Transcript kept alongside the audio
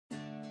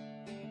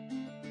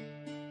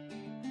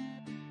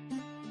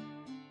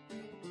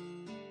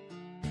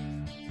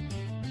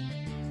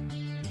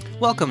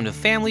Welcome to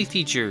Family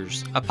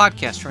Features, a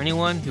podcast for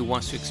anyone who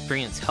wants to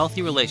experience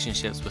healthy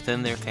relationships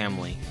within their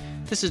family.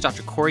 This is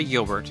Dr. Corey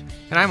Gilbert,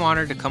 and I'm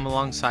honored to come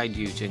alongside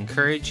you to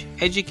encourage,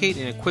 educate,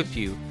 and equip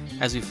you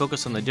as we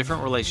focus on the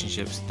different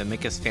relationships that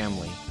make us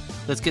family.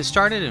 Let's get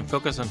started and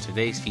focus on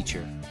today's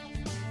feature.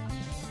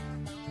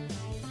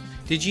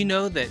 Did you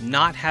know that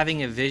not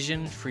having a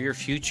vision for your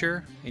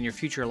future and your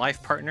future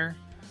life partner,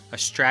 a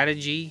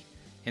strategy,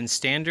 and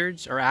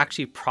standards are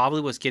actually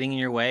probably what's getting in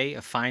your way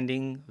of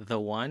finding the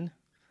one?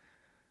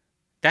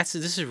 This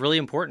is really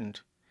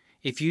important.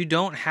 If you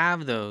don't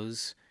have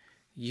those,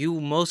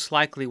 you most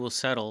likely will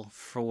settle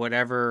for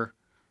whatever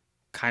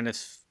kind of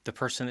the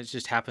person that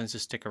just happens to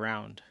stick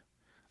around.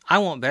 I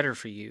want better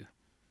for you.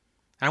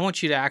 I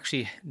want you to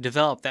actually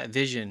develop that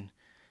vision,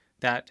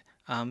 that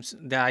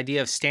the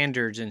idea of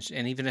standards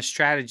and even a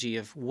strategy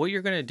of what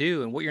you're going to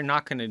do and what you're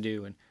not going to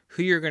do and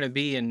who you're going to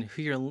be and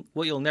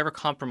what you'll never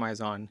compromise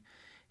on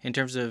in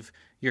terms of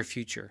your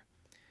future.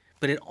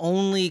 But it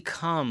only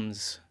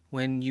comes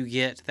when you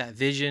get that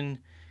vision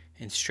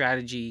and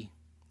strategy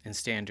and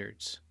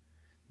standards.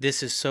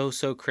 This is so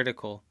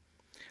critical.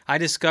 I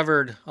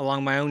discovered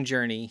along my own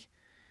journey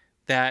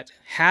that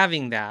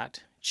having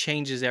that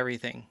changes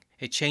everything.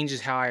 It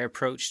changes how I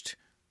approached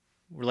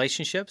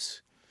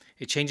relationships.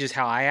 It changes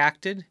how I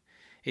acted.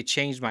 It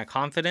changed my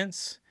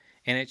confidence.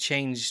 And it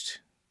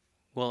changed,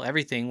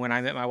 everything when I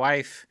met my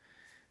wife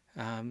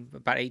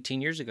about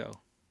 18 years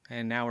ago.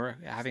 And now we're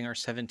having our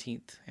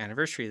 17th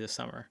anniversary this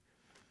summer.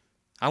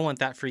 I want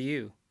that for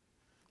you.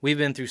 We've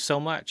been through so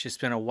much. It's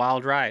been a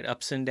wild ride,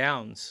 ups and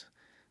downs,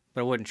 but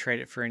I wouldn't trade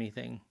it for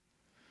anything.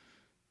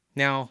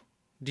 Now,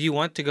 do you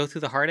want to go through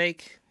the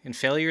heartache and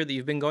failure that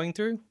you've been going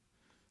through?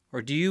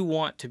 Or do you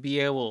want to be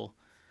able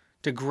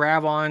to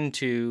grab on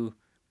to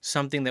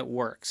something that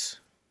works?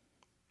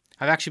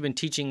 I've actually been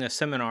teaching a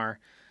seminar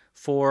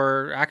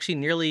for actually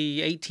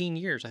nearly 18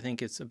 years. I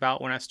think it's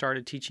about when I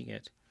started teaching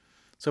it.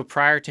 So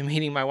prior to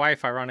meeting my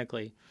wife,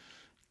 ironically,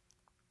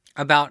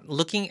 about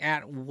looking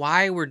at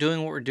why we're doing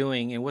what we're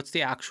doing and what's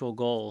the actual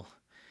goal.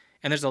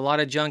 And there's a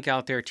lot of junk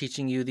out there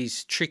teaching you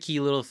these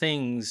tricky little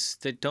things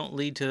that don't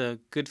lead to a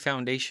good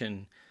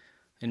foundation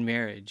in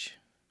marriage.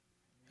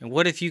 And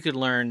what if you could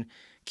learn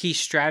key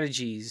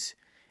strategies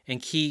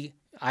and key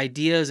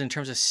ideas in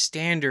terms of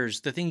standards,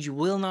 the things you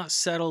will not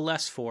settle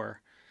less for,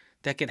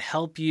 that could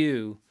help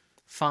you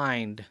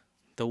find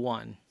the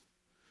one?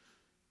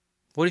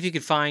 What if you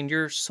could find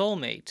your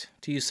soulmate,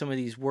 to use some of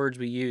these words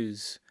we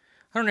use?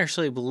 I don't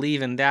necessarily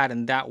believe in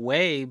that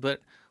way,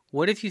 but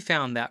what if you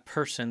found that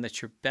person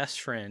that's your best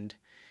friend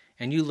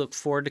and you look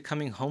forward to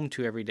coming home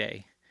to every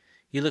day?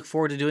 You look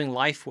forward to doing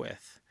life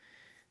with.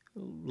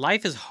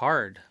 Life is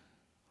hard.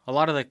 A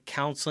lot of the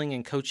counseling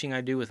and coaching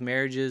I do with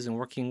marriages and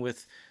working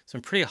with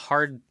some pretty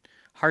hard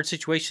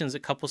situations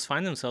that couples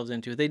find themselves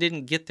into, they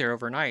didn't get there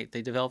overnight.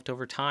 They developed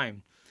over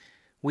time.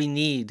 We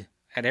need,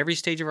 at every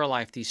stage of our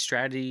life, these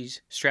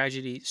strategies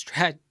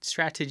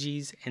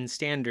and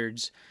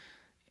standards.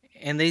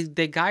 And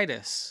they guide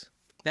us.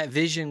 That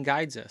vision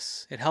guides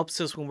us. It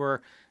helps us when we're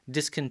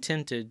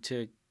discontented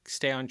to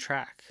stay on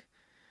track.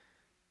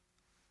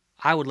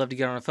 I would love to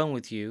get on a phone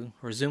with you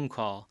or a Zoom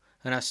call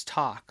and us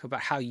talk about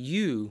how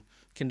you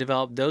can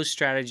develop those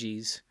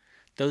strategies,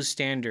 those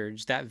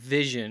standards, that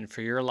vision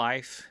for your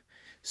life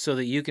so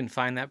that you can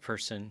find that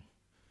person.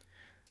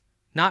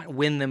 Not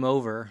win them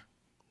over,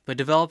 but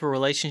develop a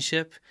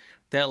relationship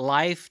that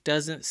life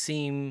doesn't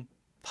seem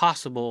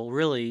possible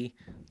really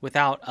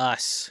without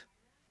us.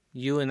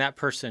 You and that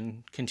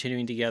person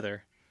continuing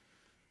together.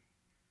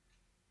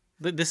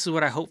 This is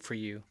what I hope for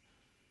you,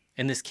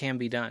 and this can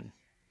be done.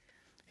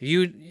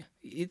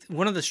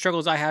 One of the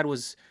struggles I had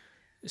was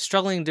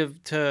struggling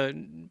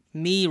to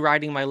me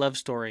writing my love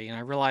story, and I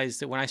realized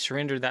that when I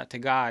surrendered that to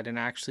God and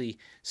actually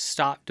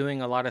stopped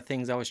doing a lot of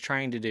things I was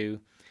trying to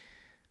do,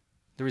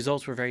 the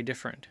results were very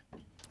different.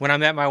 When I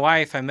met my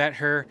wife, I met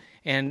her,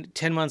 and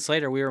 10 months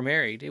later we were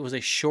married. It was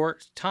a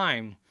short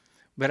time,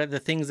 but the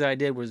things that I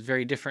did was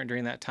very different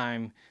during that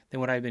time than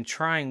what I'd been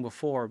trying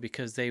before,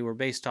 because they were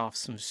based off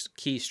some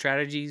key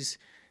strategies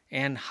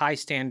and high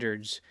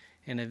standards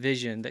and a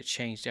vision that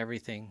changed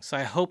everything. So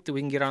I hope that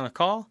we can get on a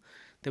call,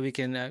 that we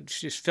can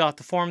just fill out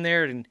the form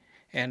there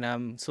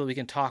and so that we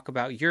can talk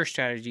about your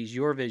strategies,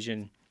 your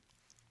vision,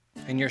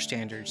 and your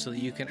standards so that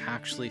you can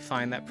actually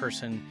find that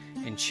person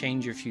and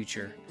change your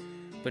future,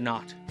 but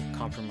not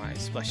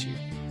compromise. Bless you.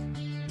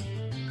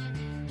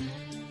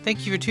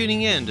 Thank you for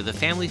tuning in to the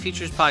Family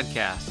Features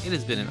Podcast. It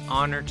has been an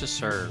honor to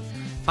serve.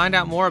 Find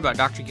out more about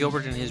Dr.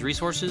 Gilbert and his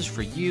resources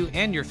for you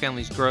and your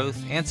family's growth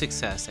and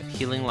success at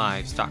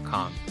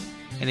healinglives.com.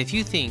 And if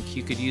you think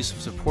you could use some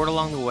support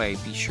along the way,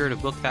 be sure to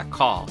book that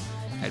call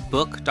at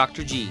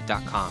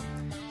bookdrg.com.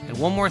 And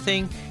one more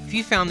thing, if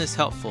you found this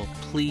helpful,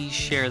 please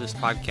share this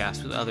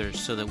podcast with others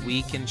so that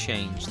we can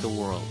change the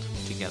world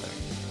together.